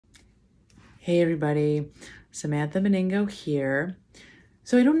Hey everybody, Samantha Beningo here.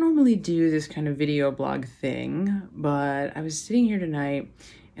 So I don't normally do this kind of video blog thing, but I was sitting here tonight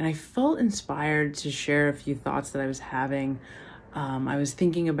and I felt inspired to share a few thoughts that I was having. I was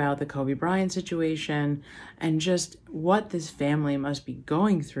thinking about the Kobe Bryant situation and just what this family must be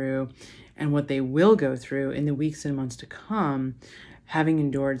going through and what they will go through in the weeks and months to come, having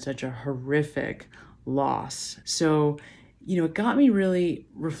endured such a horrific loss. So it got me really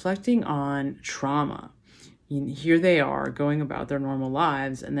reflecting on trauma. Here they are going about their normal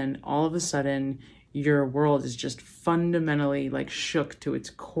lives, and then all of a sudden, your world is just fundamentally like shook to its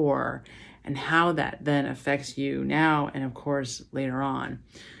core, and how that then affects you now and, of course, later on.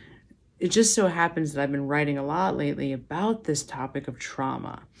 It just so happens that I've been writing a lot lately about this topic of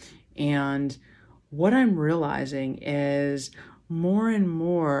trauma. And what I'm realizing is more and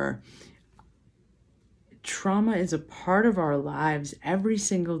more, trauma is a part of our lives every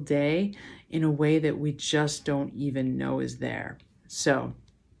single day in a way that we just don't even know is there. So,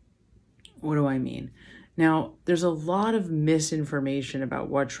 what do I mean? Now, there's a lot of misinformation about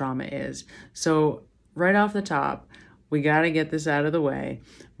what trauma is. So, right off the top, we got to get this out of the way.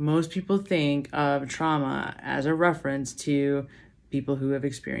 Most people think of trauma as a reference to people who have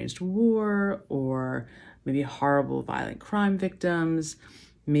experienced war or maybe horrible violent crime victims.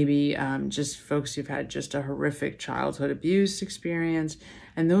 Maybe just folks who've had just a horrific childhood abuse experience.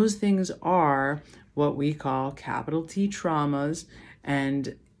 And those things are what we call capital T traumas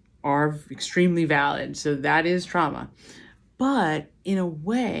and are extremely valid. So that is trauma. But in a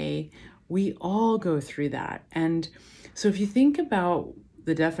way, we all go through that. And so if you think about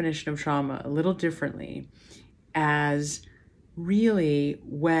the definition of trauma a little differently, as really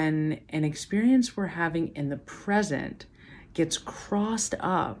when an experience we're having in the present gets crossed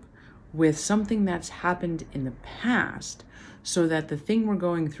up with something that's happened in the past, so that the thing we're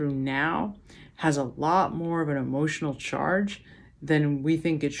going through now has a lot more of an emotional charge than we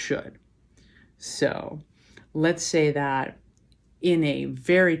think it should. So let's say that in a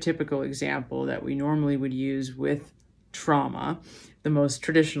very typical example that we normally would use with trauma, the most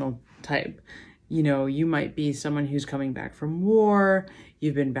traditional type, you might be someone who's coming back from war,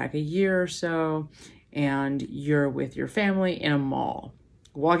 you've been back a year or so, and you're with your family in a mall,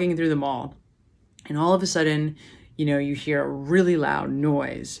 walking through the mall, and all of a sudden, you hear a really loud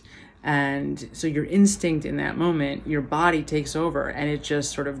noise. And so your instinct in that moment, your body takes over and it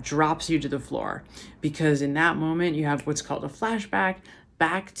just sort of drops you to the floor, because in that moment you have what's called a flashback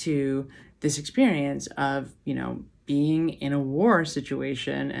back to this experience of, being in a war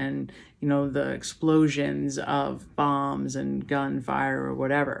situation and, the explosions of bombs and gunfire or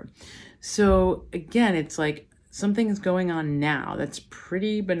whatever. So again, it's like something is going on now that's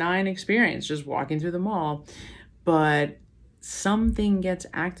pretty benign experience, just walking through the mall, but something gets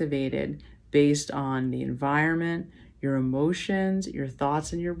activated based on the environment, your emotions, your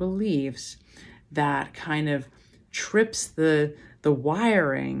thoughts, and your beliefs that kind of trips the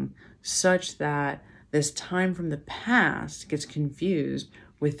wiring such that this time from the past gets confused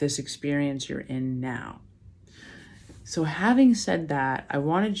with this experience you're in now. So having said that, I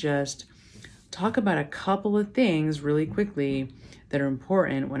want to just talk about a couple of things really quickly that are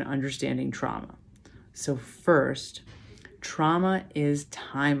important when understanding trauma. So first, trauma is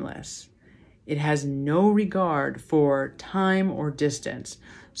timeless. It has no regard for time or distance.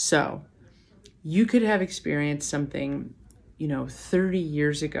 So you could have experienced something, 30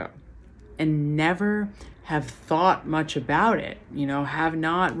 years ago and never have thought much about it, have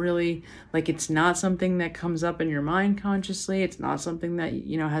not really, it's not something that comes up in your mind consciously. It's not something that,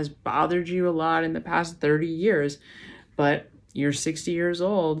 has bothered you a lot in the past 30 years, but you're 60 years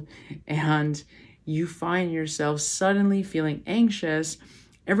old and you find yourself suddenly feeling anxious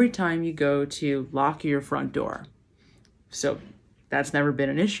every time you go to lock your front door. So that's never been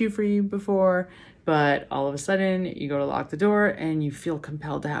an issue for you before, but all of a sudden you go to lock the door and you feel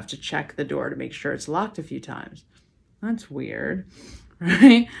compelled to have to check the door to make sure it's locked a few times. That's weird,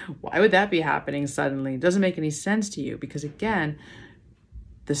 right? Why would that be happening suddenly? It doesn't make any sense to you, because again,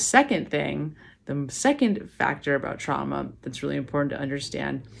 the second factor about trauma that's really important to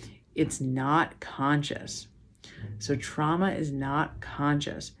understand, it's not conscious. So trauma is not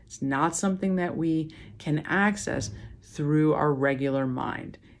conscious. It's not something that we can access through our regular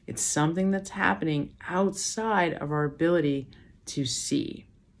mind. It's something that's happening outside of our ability to see.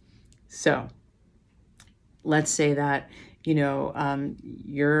 So let's say that,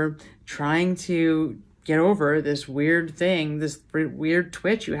 you're trying to get over this weird thing, this weird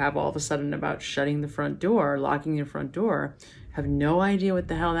twitch you have all of a sudden about shutting the front door, locking your front door, have no idea what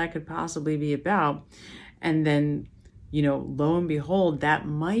the hell that could possibly be about. And then lo and behold, that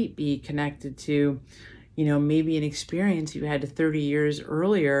might be connected to, maybe an experience you had 30 years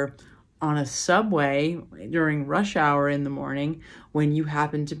earlier on a subway during rush hour in the morning when you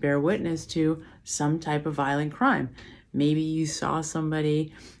happened to bear witness to some type of violent crime. Maybe you saw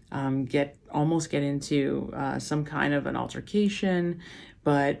somebody almost get into some kind of an altercation,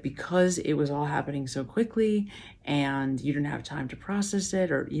 but because it was all happening so quickly and you didn't have time to process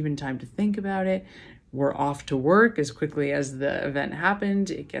it or even time to think about it, we're off to work as quickly as the event happened.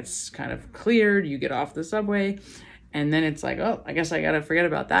 It gets kind of cleared. You get off the subway, and then it's like, oh, I guess I got to forget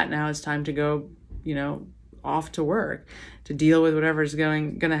about that now. It's time to go, off to work to deal with whatever's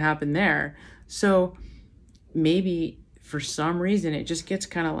going to happen there. So maybe for some reason it just gets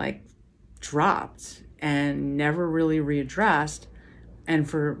kind of like dropped and never really readdressed, and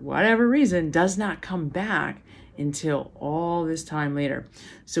for whatever reason does not come back until all this time later.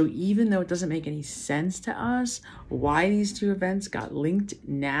 So even though it doesn't make any sense to us why these two events got linked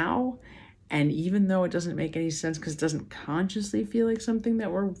now, and even though it doesn't make any sense because it doesn't consciously feel like something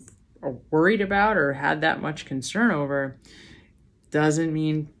that we're worried about or had that much concern over, doesn't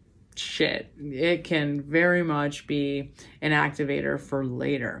mean shit. It can very much be an activator for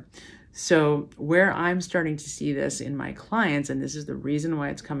later. So where I'm starting to see this in my clients, and this is the reason why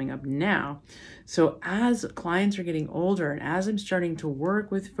it's coming up now. So as clients are getting older, and as I'm starting to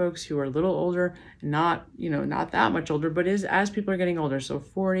work with folks who are a little older, not that much older, but as people are getting older, so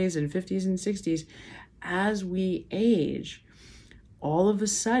 40s and 50s and 60s, as we age, all of a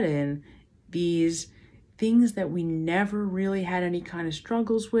sudden, these things that we never really had any kind of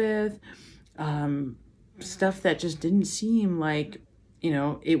struggles with, stuff that just didn't seem like,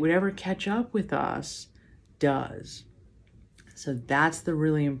 it would ever catch up with us, does. So that's the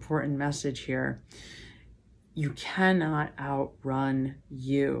really important message here. You cannot outrun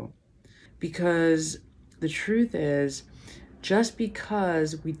you, because the truth is, just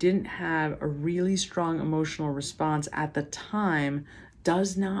because we didn't have a really strong emotional response at the time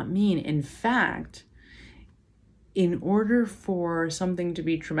does not mean, in fact, in order for something to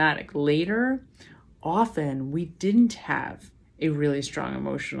be traumatic later, often we didn't have a really strong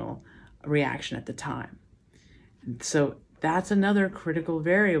emotional reaction at the time. So that's another critical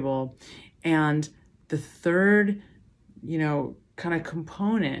variable. And the third, kind of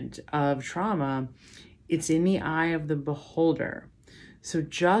component of trauma, it's in the eye of the beholder. So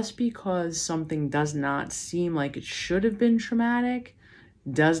just because something does not seem like it should have been traumatic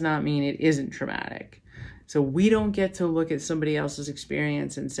does not mean it isn't traumatic. So we don't get to look at somebody else's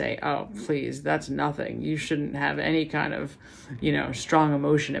experience and say, oh, please, that's nothing. You shouldn't have any kind of, strong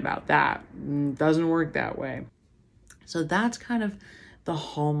emotion about that. It doesn't work that way. So that's kind of the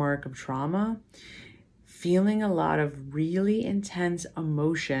hallmark of trauma. Feeling a lot of really intense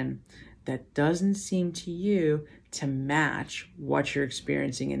emotion that doesn't seem to you to match what you're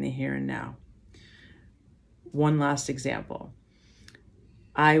experiencing in the here and now. One last example.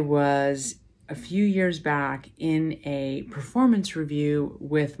 I was a few years back in a performance review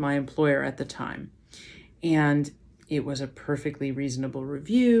with my employer at the time. And it was a perfectly reasonable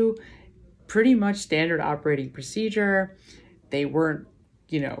review, pretty much standard operating procedure. They weren't,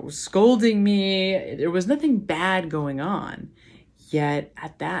 scolding me. There was nothing bad going on. Yet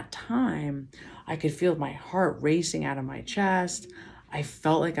at that time, I could feel my heart racing out of my chest. I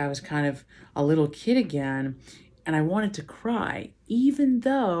felt like I was kind of a little kid again, and I wanted to cry, even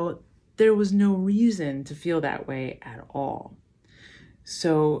though there was no reason to feel that way at all.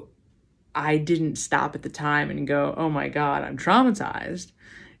 So I didn't stop at the time and go, oh my God, I'm traumatized,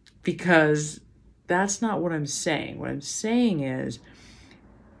 because that's not what I'm saying. What I'm saying is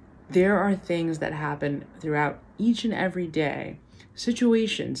there are things that happen throughout each and every day,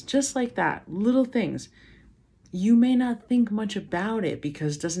 situations just like that, little things. You may not think much about it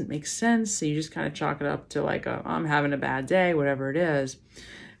because it doesn't make sense. So you just kind of chalk it up to like, I'm having a bad day, whatever it is.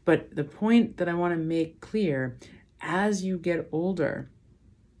 But the point that I want to make clear, as you get older,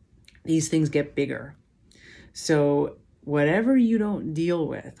 these things get bigger. So whatever you don't deal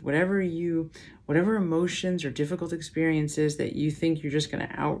with, whatever emotions or difficult experiences that you think you're just going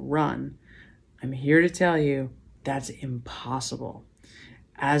to outrun, I'm here to tell you that's impossible.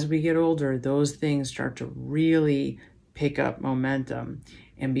 As we get older, those things start to really pick up momentum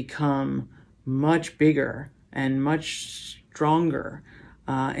and become much bigger and much stronger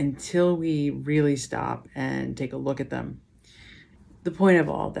until we really stop and take a look at them. The point of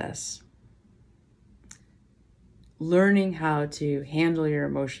all this, learning how to handle your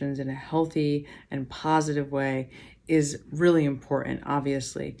emotions in a healthy and positive way is really important,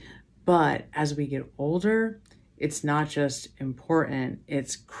 obviously. But as we get older, it's not just important,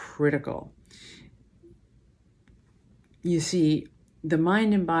 it's critical. you see, the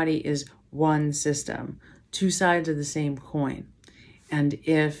mind and body is one system, two sides of the same coin. And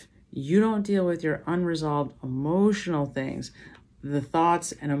if you don't deal with your unresolved emotional things, the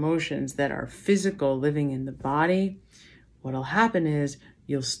thoughts and emotions that are physical living in the body, what'll happen is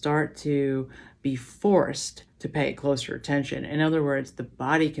you'll start to be forced to pay closer attention. In other words, the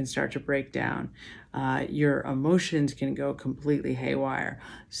body can start to break down. Your emotions can go completely haywire.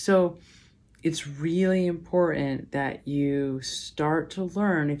 So it's really important that you start to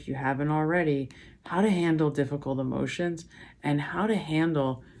learn, if you haven't already, how to handle difficult emotions and how to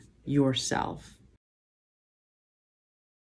handle yourself.